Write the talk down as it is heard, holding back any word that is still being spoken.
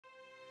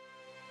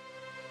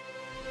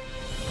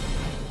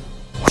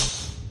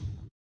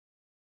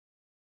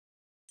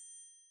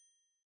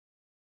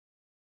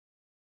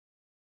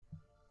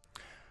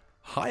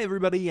Hi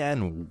everybody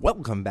and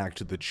welcome back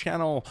to the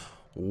channel.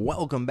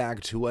 Welcome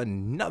back to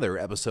another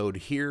episode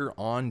here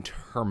on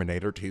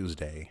Terminator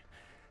Tuesday.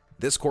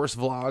 This course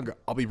vlog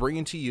I'll be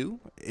bringing to you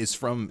is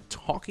from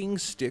Talking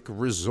Stick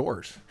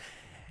Resort.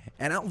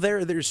 And out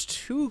there's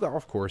two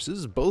golf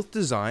courses, both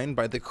designed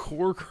by the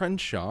Coore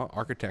Crenshaw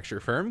architecture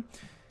firm.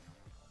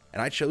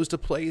 And I chose to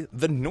play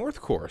the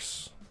North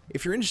Course.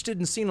 If you're interested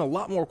in seeing a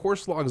lot more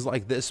course vlogs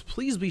like this,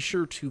 please be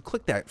sure to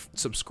click that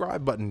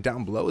subscribe button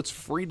down below. It's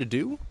free to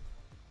do.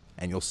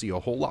 And you'll see a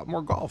whole lot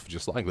more golf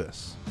just like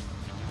this.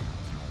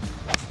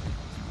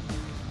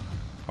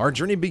 Our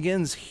journey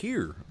begins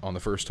here on the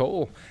first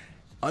hole.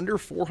 Under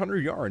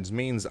 400 yards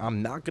means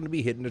I'm not going to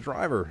be hitting the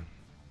driver.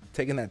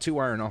 Taking that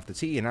 2-iron off the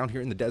tee, and out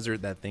here in the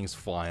desert, that thing's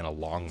flying a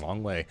long,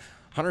 long way.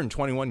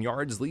 121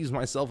 yards leaves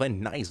myself a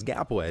nice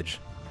gap wedge.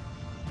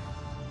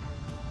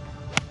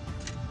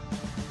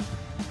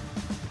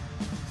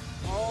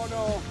 Oh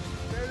no!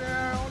 Stay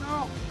there! Oh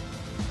no!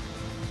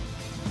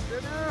 Stay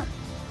there!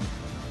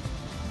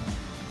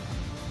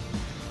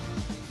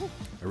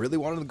 I really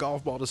wanted the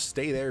golf ball to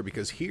stay there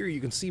because here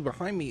you can see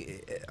behind me,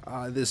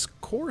 this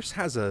course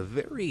has a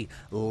very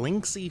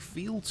linksy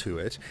feel to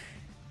it.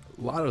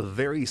 A lot of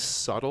very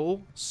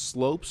subtle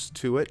slopes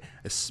to it,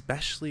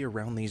 especially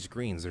around these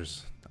greens.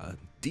 There's a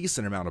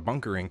decent amount of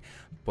bunkering,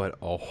 but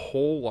a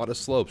whole lot of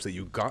slopes that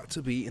you got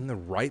to be in the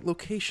right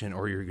location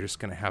or you're just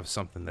going to have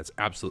something that's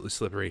absolutely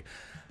slippery.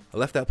 I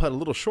left that putt a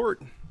little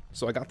short,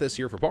 so I got this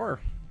here for par,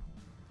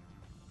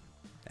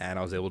 and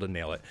I was able to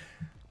nail it.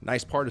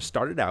 Nice par to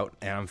start it out,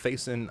 and I'm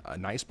facing a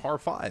nice par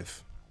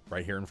 5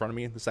 right here in front of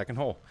me at the second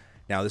hole.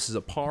 Now this is a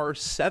par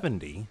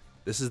 70.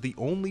 This is the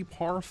only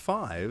par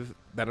 5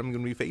 that I'm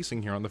going to be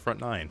facing here on the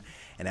front 9.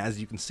 And as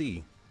you can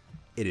see,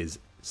 it is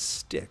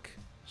stick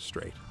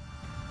straight.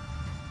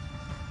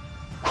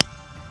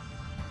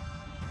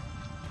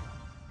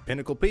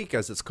 Pinnacle Peak,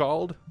 as it's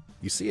called.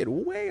 You see it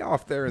way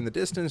off there in the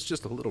distance,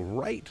 just a little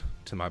right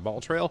to my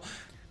ball trail.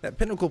 That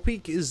Pinnacle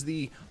Peak is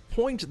the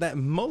point that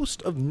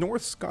most of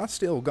North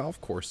Scottsdale golf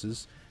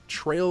courses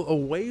trail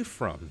away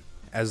from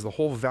as the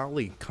whole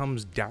valley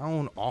comes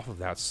down off of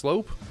that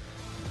slope.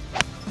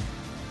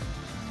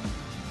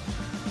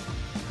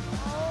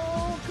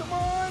 Oh, come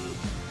on!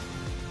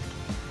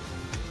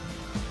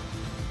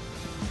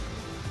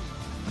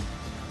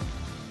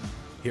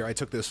 Here I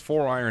took this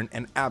 4-iron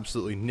and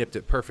absolutely nipped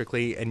it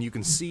perfectly, and you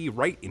can see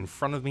right in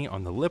front of me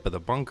on the lip of the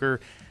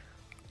bunker,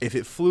 if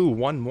it flew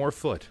one more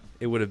foot,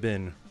 it would have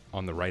been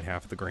on the right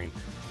half of the green.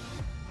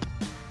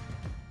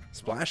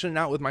 Splashing it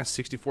out with my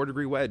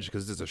 64-degree wedge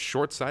because it's a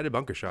short-sided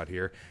bunker shot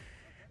here,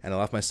 and I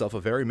left myself a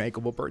very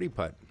makeable birdie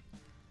putt.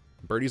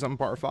 Birdies on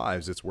par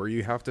 5s, it's where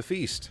you have to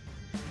feast.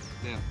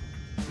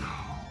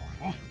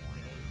 Yeah.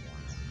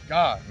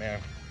 God, man.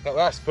 That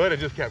last foot, it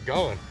just kept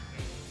going.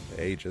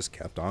 They just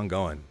kept on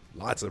going.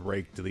 Lots of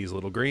break to these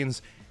little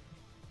greens.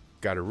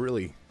 Got to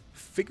really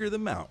figure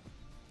them out.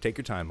 Take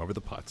your time over the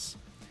putts.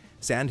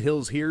 Sand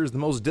Hills here is the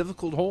most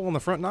difficult hole on the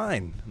front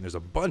 9. And there's a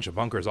bunch of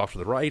bunkers off to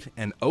the right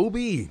and OB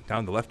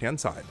down the left-hand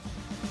side.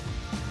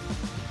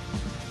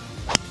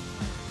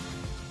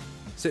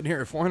 Sitting here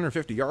at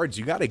 450 yards,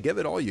 you got to give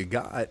it all you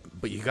got,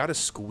 but you got to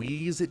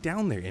squeeze it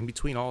down there in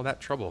between all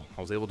that trouble.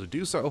 I was able to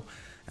do so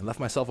and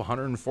left myself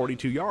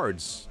 142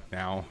 yards.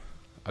 Now,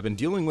 I've been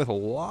dealing with a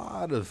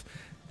lot of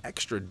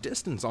extra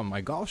distance on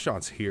my golf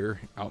shots here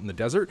out in the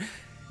desert.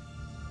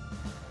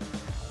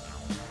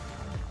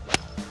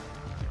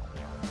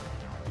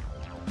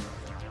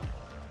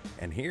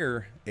 And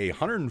here,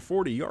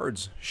 140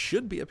 yards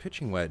should be a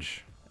pitching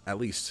wedge. At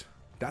least,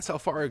 that's how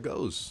far it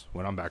goes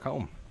when I'm back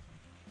home.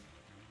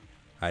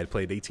 I had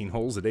played 18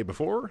 holes the day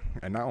before,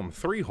 and now I'm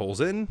 3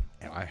 holes in,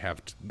 and I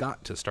have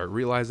got to start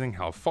realizing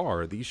how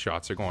far these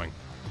shots are going.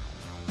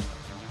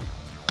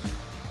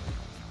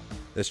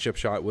 This chip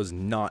shot was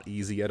not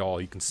easy at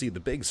all. You can see the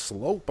big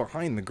slope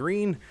behind the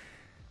green,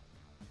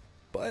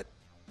 but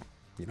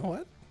you know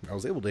what? I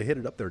was able to hit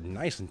it up there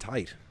nice and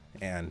tight,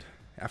 and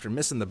after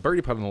missing the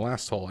birdie putt on the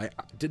last hole, I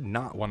did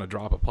not want to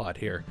drop a putt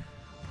here.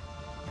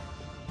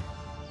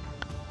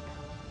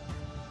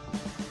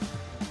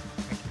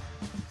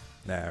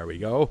 There we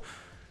go.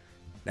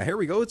 Now here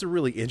we go. It's a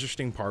really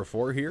interesting par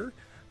 4 here.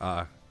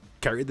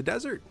 Carry the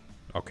desert.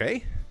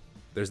 Okay.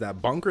 There's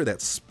that bunker that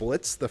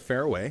splits the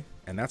fairway,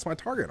 and that's my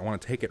target. I want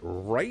to take it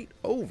right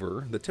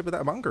over the tip of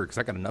that bunker because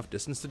I got enough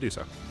distance to do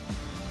so.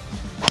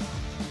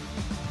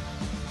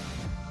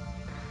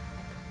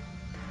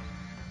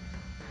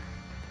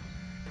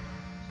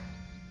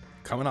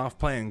 Coming off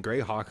playing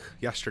Greyhawk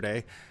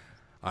yesterday,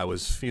 I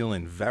was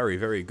feeling very,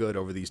 very good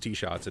over these tee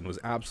shots and was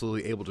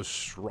absolutely able to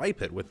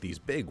stripe it with these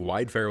big,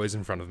 wide fairways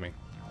in front of me.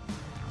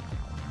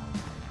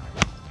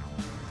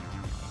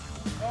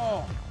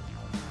 Oh,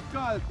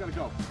 God, it's gotta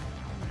go.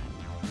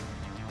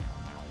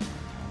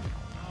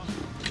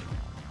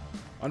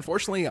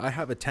 Unfortunately, I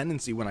have a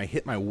tendency when I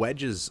hit my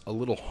wedges a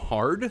little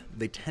hard,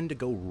 they tend to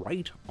go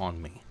right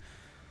on me.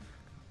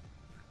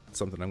 It's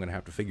something I'm going to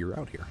have to figure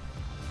out here.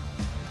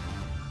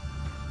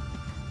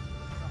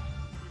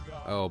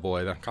 Oh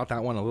boy, I caught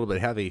that one a little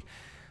bit heavy.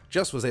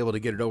 Just was able to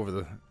get it over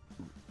the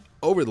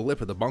over the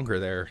lip of the bunker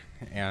there,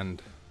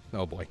 and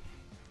oh boy,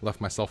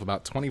 left myself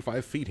about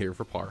 25 feet here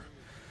for par.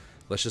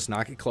 Let's just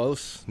knock it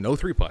close. No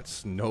three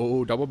putts,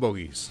 no double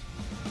bogeys.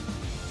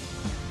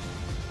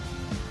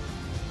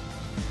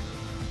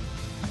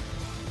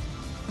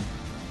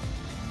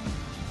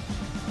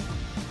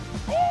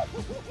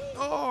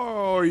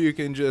 Oh, you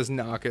can just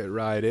knock it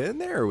right in.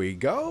 There we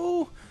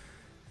go.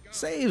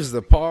 Saves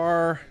the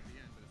par.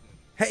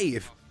 Hey,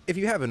 if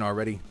you haven't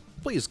already,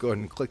 please go ahead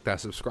and click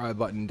that subscribe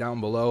button down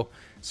below.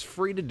 It's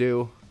free to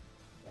do.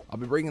 I'll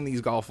be bringing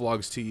these golf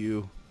vlogs to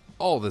you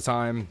all the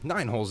time,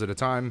 9 holes at a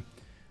time,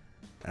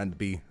 and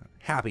be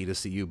happy to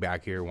see you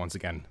back here once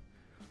again.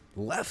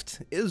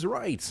 Left is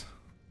right.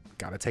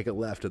 Gotta take it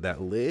left of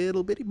that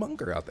little bitty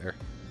bunker out there.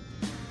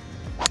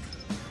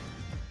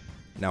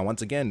 Now,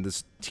 once again,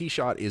 this tee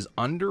shot is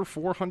under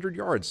 400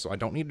 yards, so I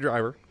don't need a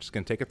driver. Just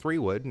going to take a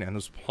 3-wood, and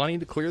there's plenty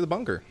to clear the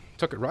bunker.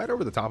 Took it right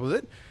over the top of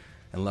it,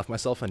 and left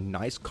myself a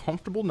nice,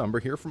 comfortable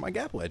number here for my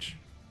gap wedge.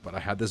 But I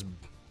had this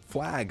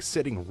flag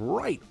sitting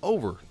right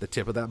over the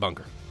tip of that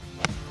bunker.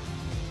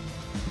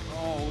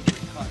 Oh, look at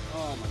the cut.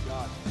 Oh, my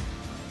God.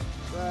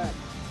 Brad.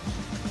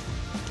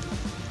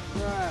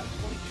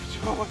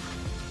 What are you doing?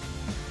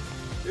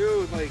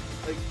 Dude, like,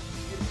 get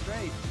it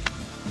straight.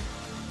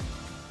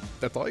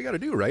 That's all you got to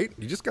do, right?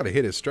 You just got to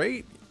hit it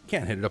straight. You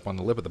can't hit it up on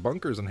the lip of the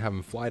bunkers and have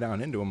them fly down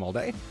into them all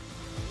day.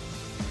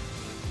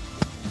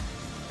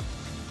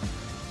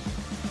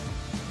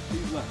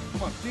 Deep left.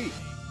 Come on, deep.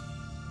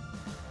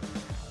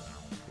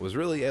 Was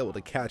really able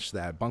to catch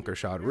that bunker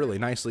shot really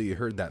nicely. You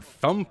heard that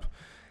thump.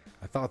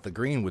 I thought the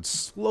green would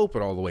slope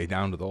it all the way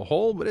down to the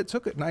hole, but it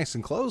took it nice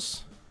and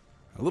close.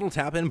 A little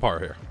tap in par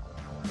here.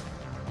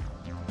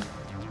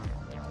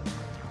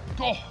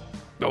 Oh,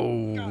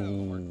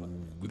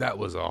 that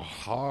was a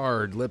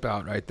hard lip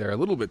out right there. A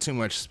little bit too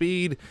much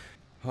speed.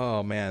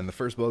 Oh man, the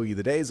first bogey of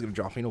the day is going to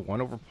drop me to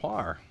 1 over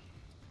par.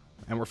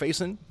 And we're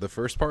facing the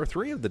first par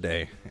 3 of the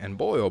day. And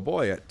boy, oh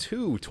boy, at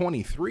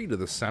 223 to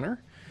the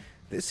center,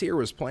 this here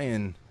was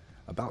playing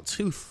about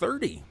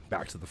 230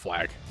 back to the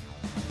flag.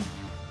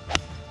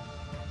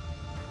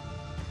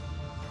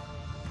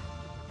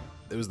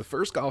 It was the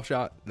first golf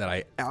shot that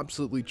I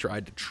absolutely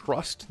tried to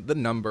trust the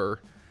number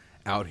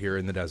out here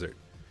in the desert.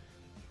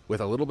 With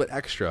a little bit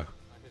extra,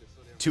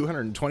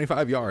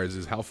 225 yards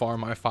is how far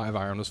my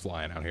 5-iron was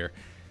flying out here.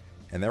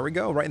 And there we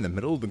go, right in the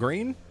middle of the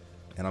green.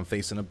 And I'm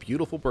facing a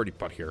beautiful birdie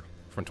putt here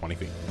from 20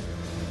 feet.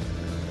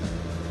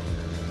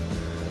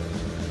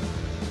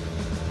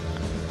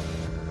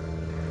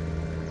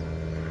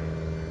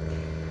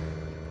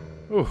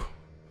 Ooh.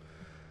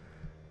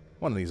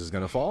 One of these is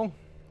going to fall.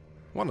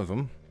 One of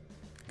them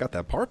got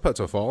that par putt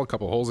to fall a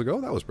couple holes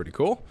ago. That was pretty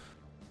cool.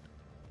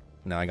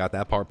 Now I got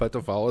that par putt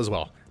to fall as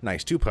well.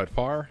 Nice 2-putt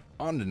par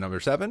on to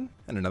number 7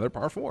 and another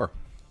par 4.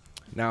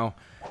 Now,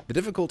 the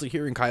difficulty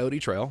here in Coyote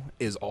Trail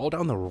is all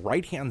down the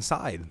right-hand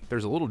side.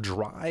 There's a little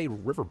dry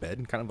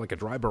riverbed, kind of like a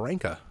dry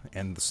barranca,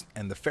 and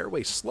the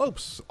fairway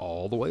slopes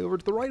all the way over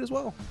to the right as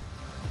well.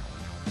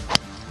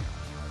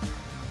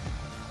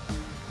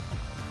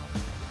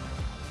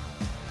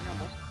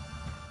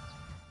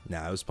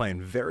 Now, I was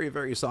playing very,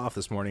 very soft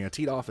this morning. I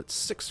teed off at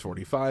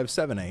 6:45,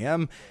 7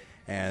 a.m.,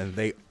 and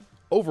they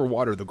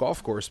overwatered the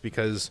golf course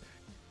because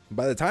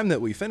by the time that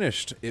we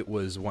finished, it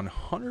was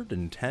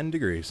 110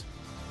 degrees.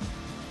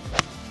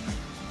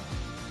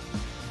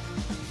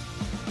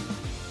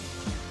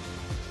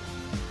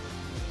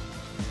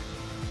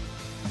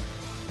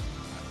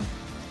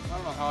 I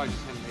don't know how I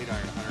just hit an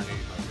 8-iron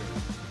 185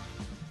 yards.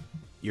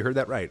 You heard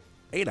that right.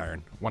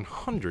 8-iron,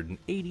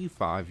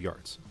 185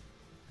 yards.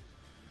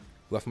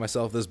 Left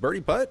myself this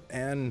birdie putt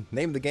and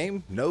named the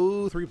game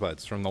no 3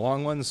 putts from the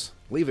long ones.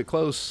 Leave it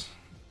close.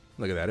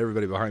 Look at that.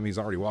 Everybody behind me is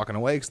already walking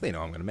away because they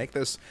know I'm going to make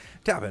this.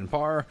 Tap in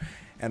par,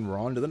 and we're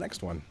on to the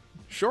next one.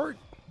 Short?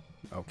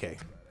 Okay.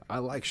 I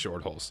like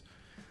short holes.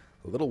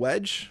 A little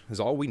wedge is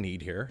all we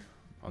need here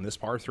on this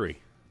par 3.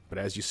 But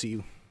as you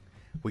see,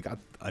 we got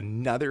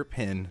another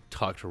pin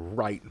tucked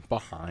right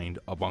behind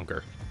a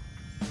bunker.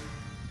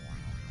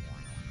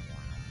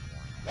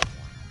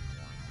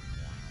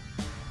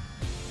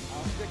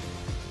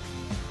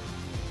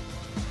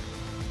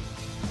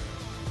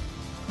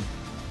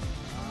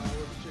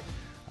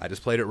 I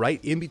just played it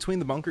right in between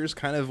the bunkers,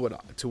 kind of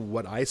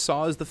what I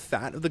saw as the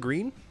fat of the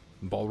green.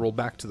 Ball rolled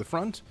back to the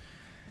front.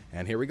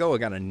 And here we go. I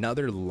got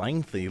another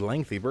lengthy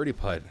birdie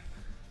putt.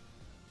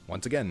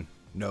 Once again,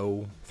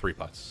 no 3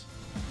 putts.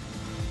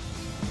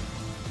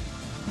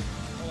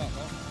 Hold on,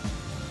 Paul.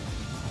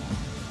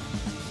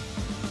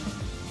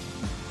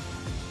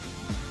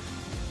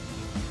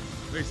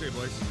 What do you say,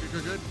 boys?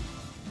 You good?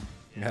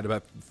 I had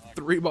about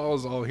 3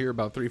 balls all here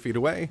about 3 feet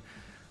away.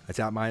 I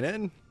tapped mine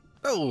in.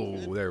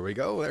 Oh, there we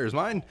go. There's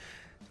mine.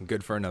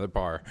 Good for another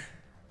par.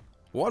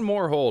 One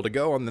more hole to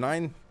go on the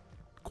 9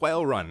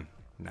 Quail Run.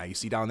 Now you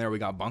see down there we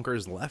got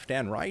bunkers left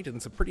and right, and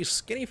it's a pretty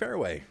skinny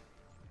fairway.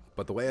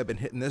 But the way I've been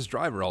hitting this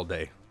driver all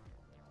day,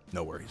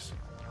 no worries.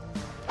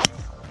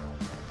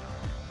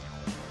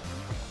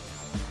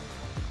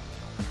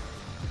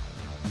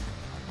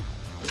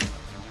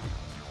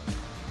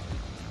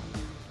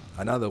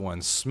 Another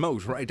one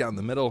smoked right down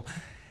the middle.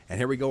 And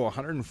here we go,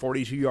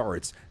 142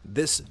 yards.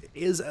 This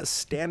is a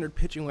standard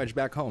pitching wedge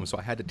back home, so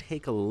I had to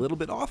take a little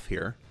bit off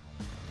here.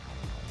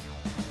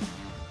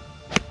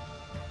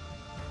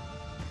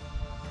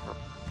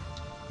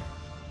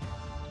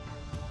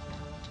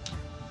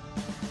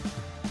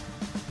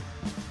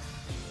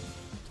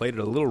 Played it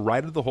a little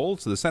right of the hole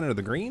to the center of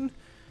the green,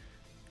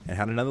 and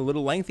had another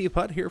little lengthy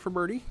putt here for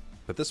birdie.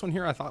 But this one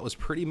here I thought was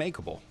pretty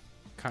makeable.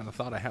 Kind of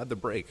thought I had the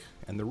break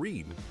and the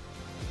read.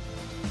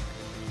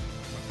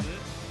 What's it?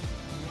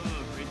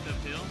 Whoa, great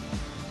uphill.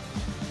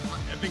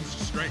 I think it's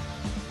just straight.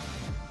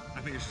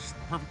 I think it's just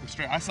perfectly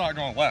straight. I saw it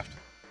going left.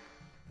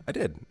 I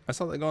did. I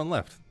saw that going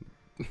left.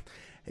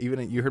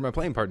 Even you heard my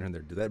playing partner in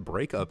there. Did that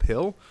break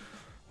uphill?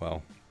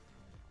 Well,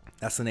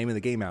 that's the name of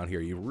the game out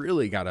here. You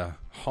really got to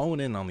hone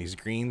in on these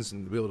greens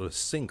and be able to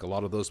sink a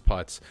lot of those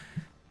putts.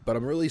 But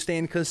I'm really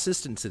staying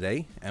consistent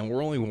today, and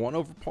we're only 1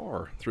 over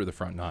par through the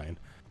front 9.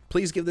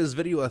 Please give this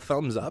video a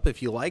thumbs up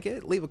if you like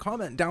it. Leave a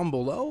comment down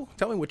below.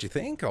 Tell me what you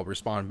think. I'll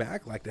respond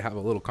back. Like to have a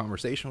little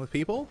conversation with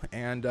people.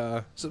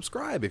 And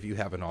subscribe if you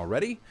haven't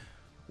already.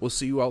 We'll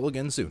see you all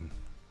again soon.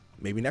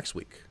 Maybe next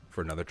week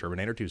for another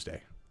Terminator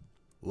Tuesday.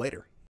 Later.